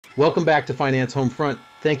Welcome back to Finance Homefront.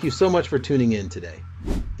 Thank you so much for tuning in today.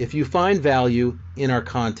 If you find value in our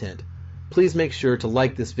content, please make sure to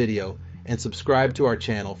like this video and subscribe to our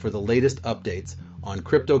channel for the latest updates on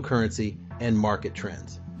cryptocurrency and market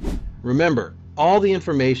trends. Remember, all the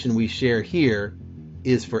information we share here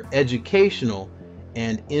is for educational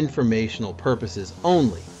and informational purposes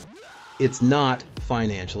only. It's not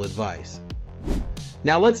financial advice.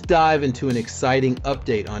 Now let's dive into an exciting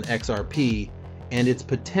update on XRP and its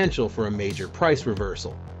potential for a major price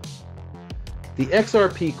reversal. The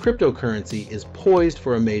XRP cryptocurrency is poised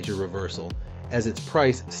for a major reversal as its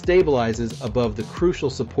price stabilizes above the crucial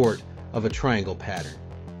support of a triangle pattern,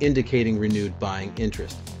 indicating renewed buying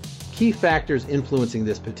interest. Key factors influencing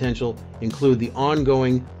this potential include the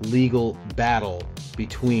ongoing legal battle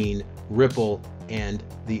between Ripple and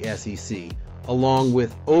the SEC, along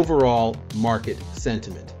with overall market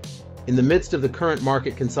sentiment. In the midst of the current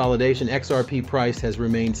market consolidation, XRP price has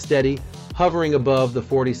remained steady, hovering above the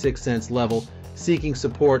 46 cents level, seeking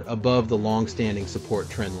support above the long-standing support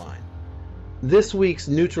trend line. This week's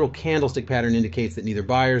neutral candlestick pattern indicates that neither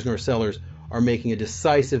buyers nor sellers are making a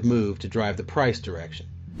decisive move to drive the price direction.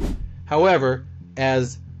 However,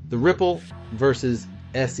 as the Ripple versus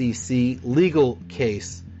SEC legal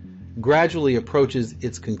case gradually approaches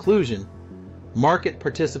its conclusion, market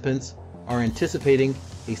participants are anticipating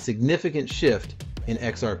a significant shift in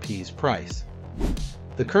XRP's price.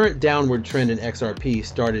 The current downward trend in XRP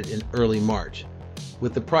started in early March,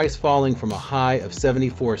 with the price falling from a high of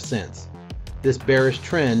 74 cents. This bearish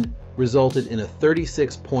trend resulted in a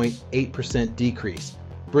 36.8% decrease,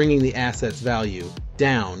 bringing the asset's value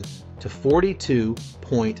down to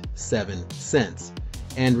 42.7 cents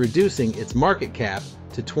and reducing its market cap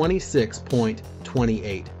to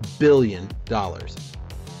 $26.28 billion.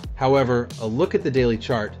 However, a look at the daily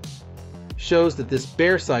chart shows that this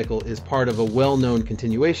bear cycle is part of a well-known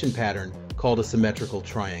continuation pattern called a symmetrical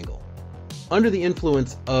triangle. Under the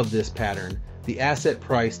influence of this pattern, the asset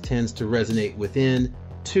price tends to resonate within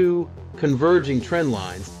two converging trend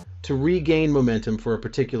lines to regain momentum for a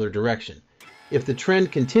particular direction. If the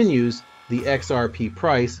trend continues, the XRP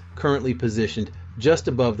price, currently positioned just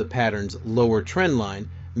above the pattern's lower trend line,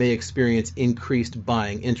 may experience increased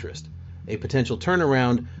buying interest. A potential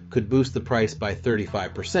turnaround could boost the price by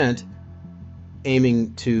 35%,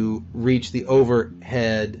 aiming to reach the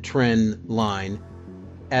overhead trend line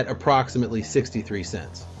at approximately 63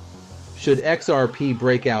 cents. Should XRP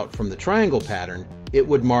break out from the triangle pattern, it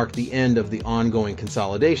would mark the end of the ongoing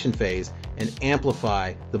consolidation phase and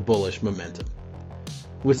amplify the bullish momentum.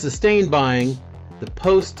 With sustained buying, the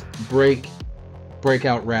post-breakout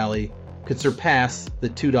rally could surpass the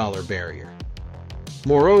 $2 barrier.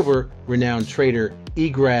 Moreover, renowned trader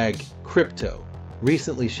Crypto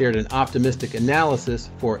recently shared an optimistic analysis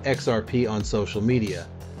for XRP on social media,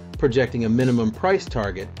 projecting a minimum price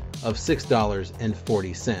target of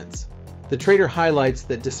 $6.40. The trader highlights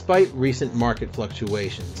that despite recent market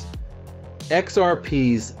fluctuations,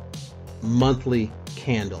 XRP's monthly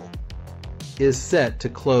candle is set to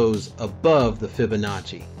close above the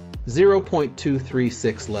Fibonacci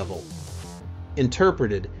 0.236 level,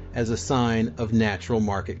 interpreted as a sign of natural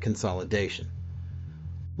market consolidation.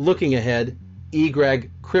 Looking ahead,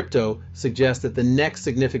 Crypto suggests that the next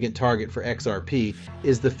significant target for XRP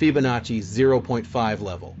is the Fibonacci 0.5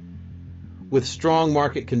 level. With strong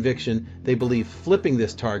market conviction, they believe flipping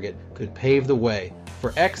this target could pave the way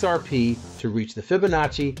for XRP to reach the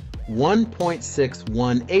Fibonacci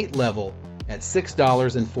 1.618 level at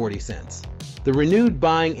 $6.40. The renewed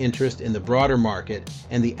buying interest in the broader market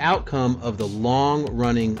and the outcome of the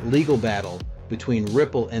long-running legal battle between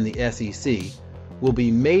Ripple and the SEC will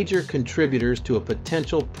be major contributors to a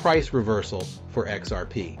potential price reversal for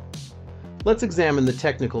XRP. Let's examine the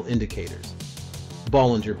technical indicators.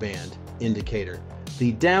 Bollinger Band indicator.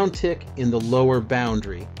 The downtick in the lower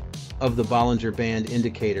boundary of the Bollinger Band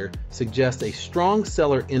indicator suggests a strong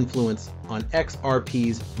seller influence on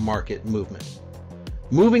XRP's market movement.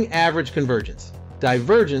 Moving average convergence.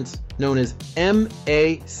 Divergence, known as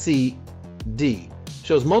MACD,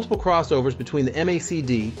 shows multiple crossovers between the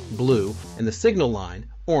MACD, blue, and the signal line,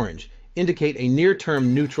 orange, indicate a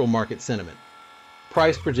near-term neutral market sentiment.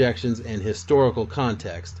 Price projections and historical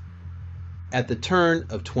context. At the turn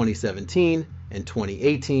of 2017 and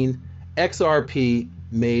 2018, XRP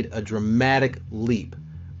made a dramatic leap,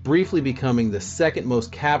 briefly becoming the second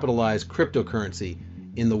most capitalized cryptocurrency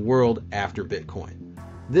in the world after Bitcoin.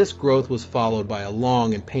 This growth was followed by a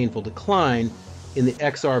long and painful decline in the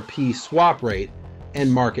XRP swap rate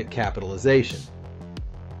and market capitalization.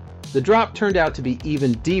 The drop turned out to be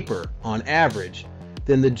even deeper on average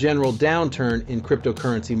than the general downturn in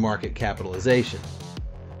cryptocurrency market capitalization.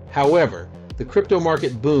 However, the crypto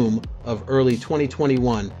market boom of early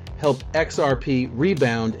 2021 helped XRP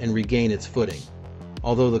rebound and regain its footing.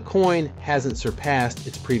 Although the coin hasn't surpassed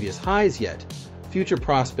its previous highs yet, future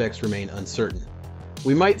prospects remain uncertain.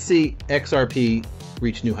 We might see XRP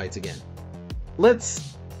reach new heights again.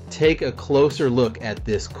 Let's take a closer look at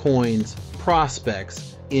this coin's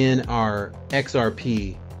prospects in our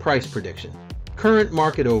XRP price prediction. Current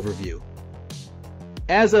market overview.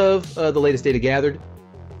 As of the latest data gathered,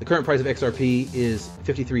 the current price of XRP is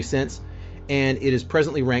 53 cents, and it is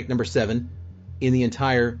presently ranked number 7 in the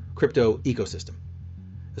entire crypto ecosystem.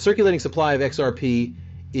 The circulating supply of XRP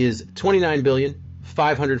is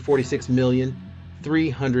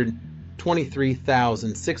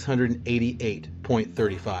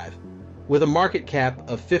 29,546,323,688.35, with a market cap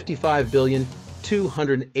of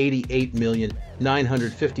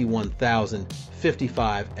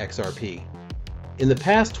 55,288,951,055 XRP. In the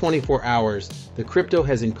past 24 hours, the crypto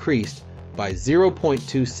has increased by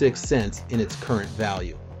 0.26 cents in its current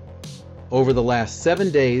value. Over the last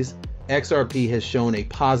 7 days, XRP has shown a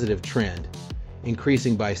positive trend,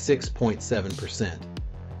 increasing by 6.7%.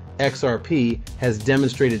 XRP has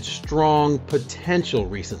demonstrated strong potential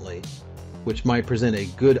recently, which might present a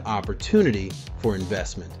good opportunity for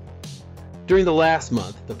investment. During the last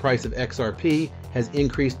month, the price of XRP has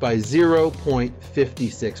increased by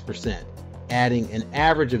 0.56%, adding an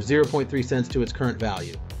average of 0.3 cents to its current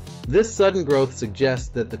value. This sudden growth suggests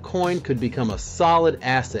that the coin could become a solid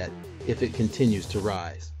asset if it continues to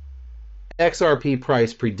rise. XRP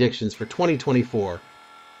price predictions for 2024.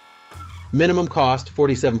 Minimum cost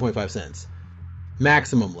 47.5 cents.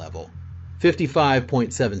 Maximum level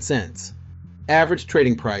 55.7 cents. Average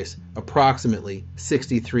trading price approximately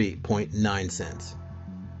 63.9 cents.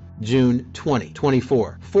 June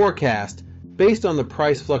 2024 forecast. Based on the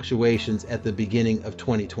price fluctuations at the beginning of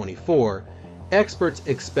 2024, experts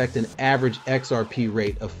expect an average XRP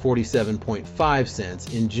rate of 47.5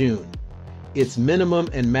 cents in June. Its minimum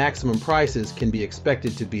and maximum prices can be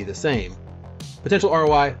expected to be the same. Potential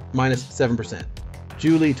ROI minus 7%.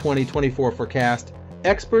 July 2024 forecast.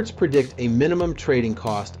 Experts predict a minimum trading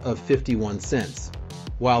cost of 51 cents,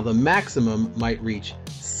 while the maximum might reach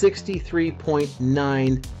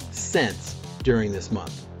 63.9 cents during this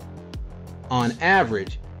month. On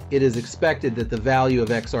average, it is expected that the value of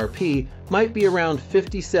XRP might be around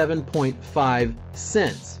 57.5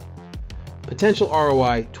 cents. Potential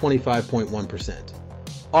ROI 25.1%.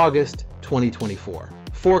 August 2024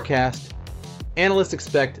 forecast. Analysts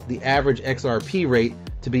expect the average XRP rate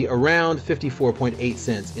to be around 54.8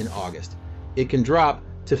 cents in August. It can drop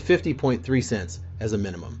to 50.3 cents as a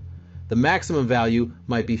minimum. The maximum value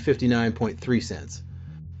might be 59.3 cents.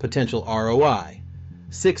 Potential ROI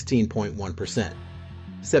 16.1%.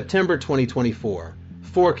 September 2024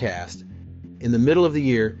 forecast. In the middle of the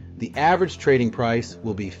year, the average trading price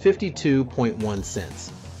will be 52.1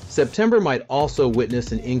 cents. September might also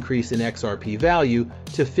witness an increase in XRP value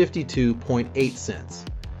to 52.8 cents.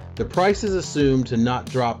 The price is assumed to not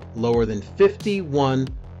drop lower than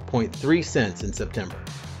 51.3 cents in September.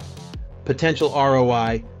 Potential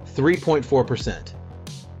ROI 3.4%.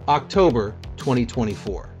 October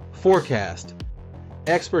 2024 forecast.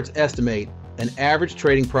 Experts estimate an average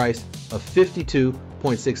trading price of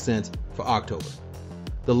 52.6 cents for October.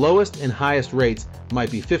 The lowest and highest rates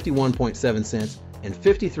might be 51.7 cents and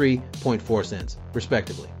 53.4 cents,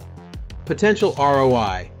 respectively. Potential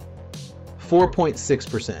ROI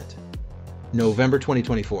 4.6%. November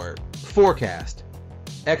 2024 forecast.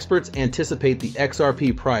 Experts anticipate the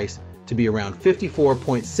XRP price to be around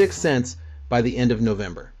 54.6 cents by the end of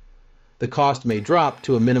November. The cost may drop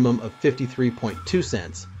to a minimum of 53.2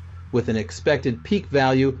 cents, with an expected peak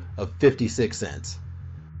value of 56 cents.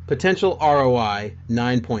 Potential ROI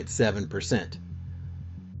 9.7%.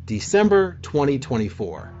 December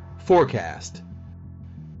 2024 forecast.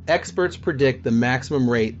 Experts predict the maximum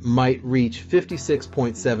rate might reach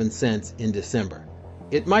 56.7 cents in December.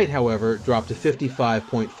 It might, however, drop to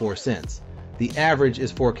 55.4 cents. The average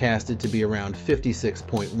is forecasted to be around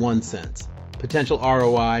 56.1 cents. Potential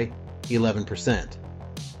ROI 11%.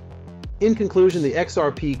 In conclusion, the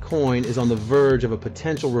XRP coin is on the verge of a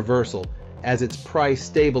potential reversal as its price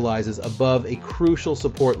stabilizes above a crucial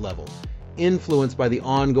support level, influenced by the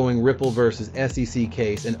ongoing Ripple versus SEC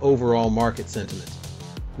case and overall market sentiment.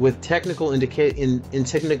 With technical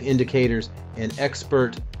indicators and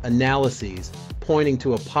expert analyses pointing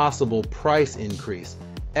to a possible price increase,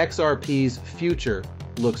 XRP's future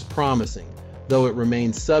looks promising, though it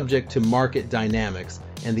remains subject to market dynamics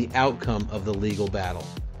and the outcome of the legal battle.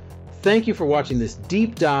 Thank you for watching this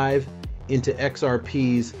deep dive into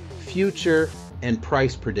XRP's future and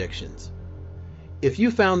price predictions. If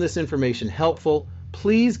you found this information helpful,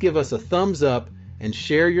 please give us a thumbs up and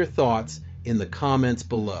share your thoughts in the comments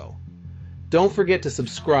below. Don't forget to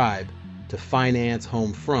subscribe to Finance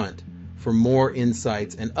Homefront for more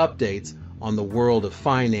insights and updates on the world of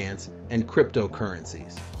finance and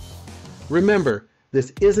cryptocurrencies. Remember,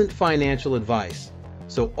 this isn't financial advice,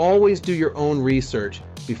 so always do your own research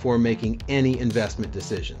before making any investment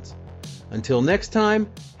decisions. Until next time,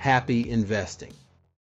 happy investing.